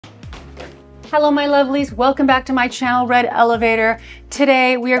Hello my lovelies, welcome back to my channel, Red Elevator.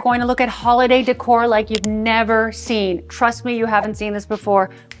 Today we are going to look at holiday decor like you've never seen. Trust me, you haven't seen this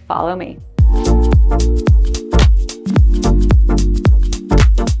before. Follow me.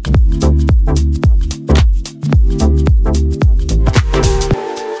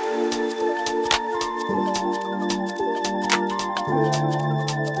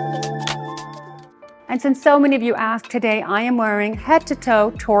 And since so many of you asked, today I am wearing head to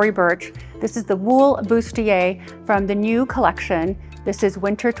toe Tory Burch. This is the wool bustier from the new collection. This is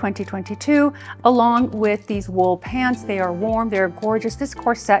winter 2022, along with these wool pants. They are warm, they're gorgeous. This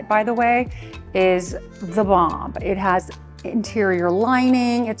corset, by the way, is the bomb. It has interior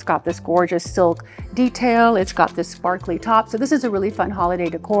lining, it's got this gorgeous silk detail, it's got this sparkly top. So this is a really fun holiday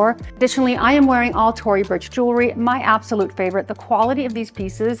decor. Additionally, I am wearing all Tory Burch jewelry, my absolute favorite. The quality of these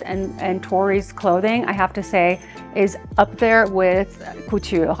pieces and Tory's clothing, I have to say, is up there with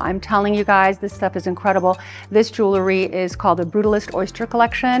couture. I'm telling you guys, this stuff is incredible. This jewelry is called the Brutalist Oyster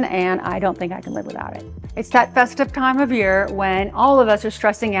Collection, and I don't think I can live without it. It's that festive time of year when all of us are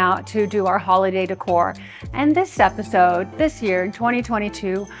stressing out to do our holiday decor. And this episode, this year in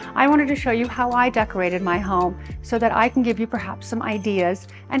 2022, I wanted to show you how I decorated my home so that I can give you perhaps some ideas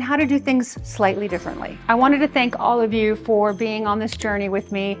and how to do things slightly differently. I wanted to thank all of you for being on this journey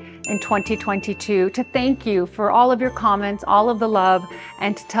with me in 2022, to thank you for all of your comments, all of the love,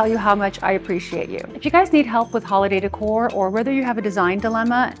 and to tell you how much I appreciate you. If you guys need help with holiday decor, or whether you have a design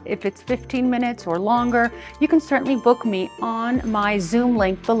dilemma, if it's 15 minutes or longer, you can certainly book me on my Zoom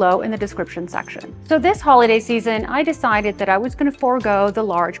link below in the description section. So this holiday season, I decided that I was going to forego the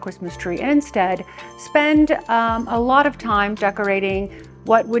large Christmas tree and instead spend a lot of time decorating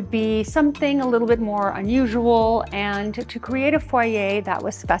what would be something a little bit more unusual, and to create a foyer that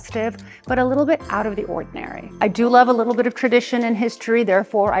was festive, but a little bit out of the ordinary. I do love a little bit of tradition and history,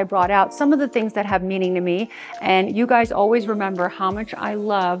 therefore I brought out some of the things that have meaning to me. And you guys always remember how much I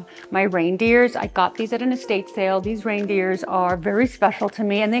love my reindeers. I got these at an estate sale. These reindeers are very special to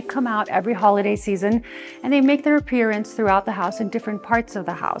me, and they come out every holiday season, and they make their appearance throughout the house in different parts of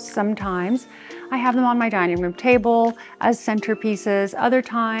the house. Sometimes I have them on my dining room table as centerpieces. Other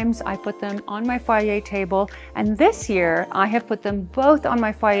times I put them on my foyer table. And this year I have put them both on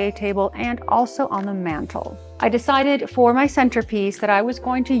my foyer table and also on the mantle. I decided for my centerpiece that I was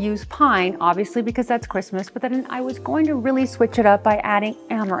going to use pine, obviously because that's Christmas, but then I was going to really switch it up by adding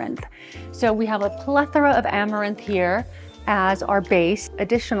amaranth. So we have a plethora of amaranth here as our base.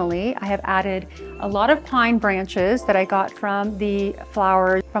 Additionally, I have added a lot of pine branches that I got from the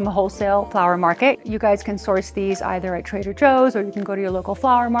flowers from a wholesale flower market. You guys can source these either at Trader Joe's or you can go to your local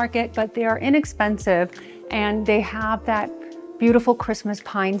flower market, but they are inexpensive and they have that beautiful Christmas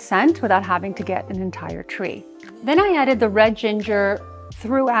pine scent without having to get an entire tree. Then I added the red ginger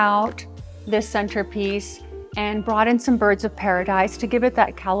throughout this centerpiece and brought in some birds of paradise to give it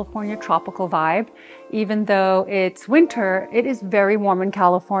that California tropical vibe. Even though it's winter, it is very warm in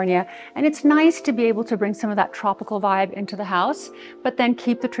California, and it's nice to be able to bring some of that tropical vibe into the house, but then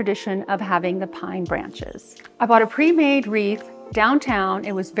keep the tradition of having the pine branches. I bought a pre-made wreath downtown.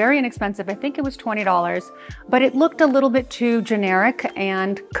 It was very inexpensive. I think it was $20, but it looked a little bit too generic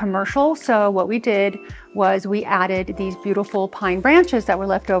and commercial. So what we did was we added these beautiful pine branches that were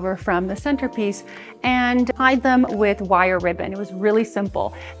left over from the centerpiece and tied them with wire ribbon. It was really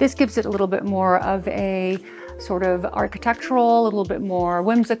simple. This gives it a little bit more of a sort of architectural, a little bit more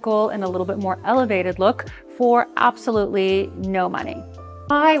whimsical, and a little bit more elevated look for absolutely no money.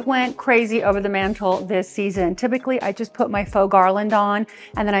 I went crazy over the mantle this season. Typically, I just put my faux garland on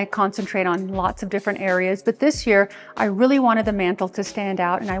and then I concentrate on lots of different areas. But this year, I really wanted the mantle to stand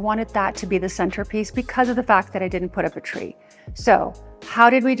out, and I wanted that to be the centerpiece because of the fact that I didn't put up a tree. So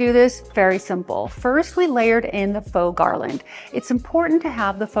how did we do this? Very simple. First, we layered in the faux garland. It's important to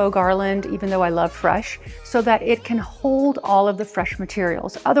have the faux garland, even though I love fresh, so that it can hold all of the fresh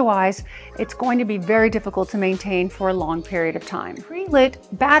materials. Otherwise, it's going to be very difficult to maintain for a long period of time. Pre-lit,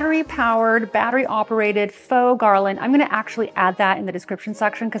 battery-powered, battery-operated faux garland. I'm going to actually add that in the description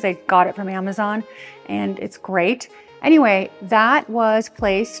section because I got it from Amazon and it's great. Anyway, that was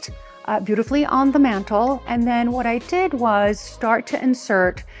placed beautifully on the mantle. And then what I did was start to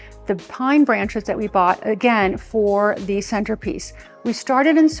insert the pine branches that we bought again for the centerpiece. We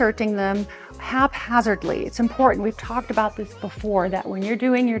started inserting them haphazardly. It's important. We've talked about this before, that when you're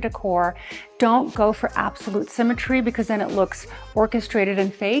doing your decor, don't go for absolute symmetry because then it looks orchestrated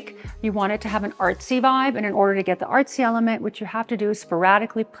and fake. You want it to have an artsy vibe, and in order to get the artsy element, what you have to do is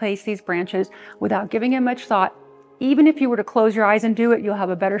sporadically place these branches without giving it much thought even if you were to close your eyes and do it, you'll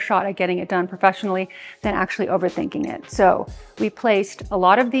have a better shot at getting it done professionally than actually overthinking it. So we placed a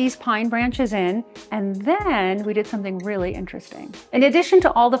lot of these pine branches in, and then we did something really interesting. In addition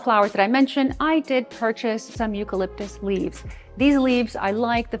to all the flowers that I mentioned, I did purchase some eucalyptus leaves. These leaves, I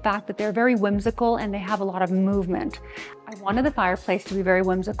like the fact that they're very whimsical and they have a lot of movement. I wanted the fireplace to be very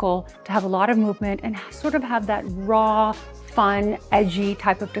whimsical, to have a lot of movement and sort of have that raw, fun, edgy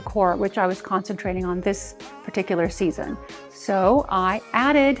type of decor, which I was concentrating on this particular season. So I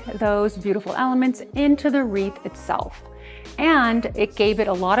added those beautiful elements into the wreath itself. And it gave it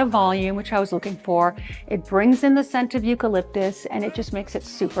a lot of volume, which I was looking for. It brings in the scent of eucalyptus and it just makes it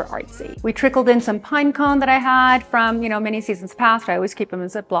super artsy. We trickled in some pine cone that I had from, many seasons past. I always keep them in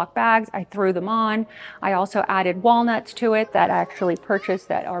Ziploc bags. I threw them on. I also added walnuts to it that I actually purchased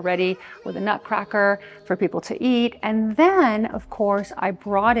that are ready with a nutcracker for people to eat. And then, of course, I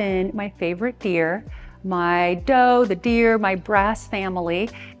brought in my favorite deer, my doe, the deer, my brass family,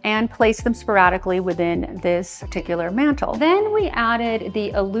 and placed them sporadically within this particular mantle. Then we added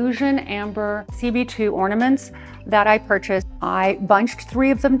the Illusion Amber CB2 ornaments that I purchased. I bunched 3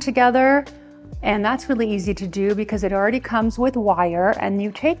 of them together, and that's really easy to do because it already comes with wire, and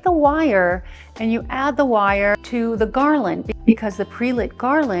you take the wire and you add the wire to the garland because the pre-lit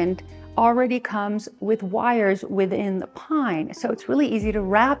garland already comes with wires within the pine. So it's really easy to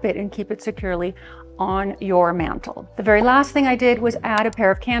wrap it and keep it securely on your mantle. The very last thing I did was add a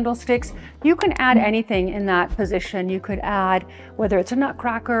pair of candlesticks. You can add anything in that position. You could add, whether it's a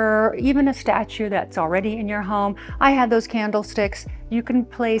nutcracker, even a statue that's already in your home. I had those candlesticks. You can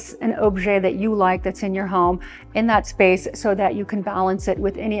place an objet that you like that's in your home in that space so that you can balance it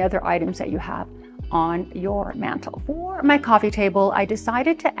with any other items that you have on your mantle. For my coffee table, I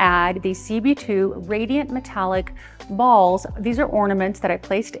decided to add the CB2 Radiant Metallic balls. These are ornaments that I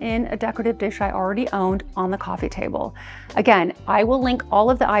placed in a decorative dish I already owned on the coffee table. Again, I will link all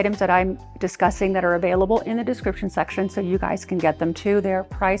of the items that I'm discussing that are available in the description section so you guys can get them too. They're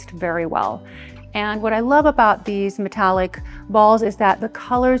priced very well. And what I love about these metallic balls is that the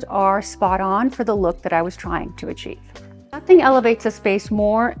colors are spot on for the look that I was trying to achieve. Nothing elevates a space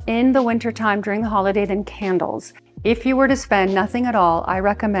more in the wintertime during the holiday than candles. If you were to spend nothing at all, I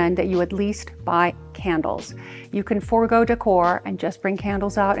recommend that you at least buy candles. You can forego decor and just bring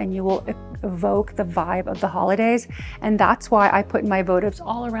candles out and you will evoke the vibe of the holidays. And that's why I put my votives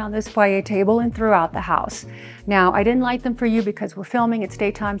all around this foyer table and throughout the house. Now, I didn't light them for you because we're filming, it's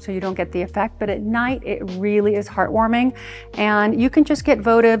daytime, so you don't get the effect, but at night it really is heartwarming. And you can just get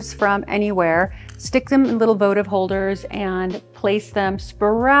votives from anywhere, stick them in little votive holders and place them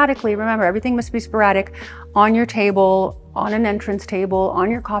sporadically. Remember, everything must be sporadic on your table, on an entrance table, on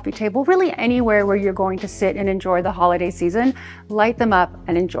your coffee table, really anywhere where you're going to sit and enjoy the holiday season. Light them up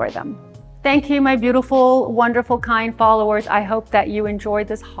and enjoy them. Thank you, my beautiful, wonderful, kind followers. I hope that you enjoyed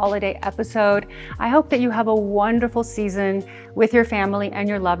this holiday episode. I hope that you have a wonderful season with your family and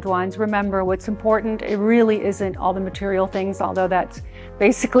your loved ones. Remember, what's important, it really isn't all the material things, although that's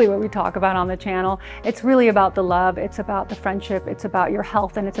basically what we talk about on the channel. It's really about the love, it's about the friendship, it's about your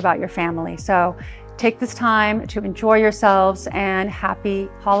health, and it's about your family. So take this time to enjoy yourselves and happy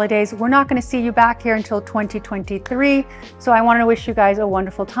holidays. We're not going to see you back here until 2023. So I want to wish you guys a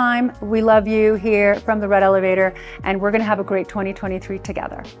wonderful time. We love you here from the Red Elevator, and we're going to have a great 2023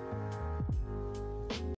 together.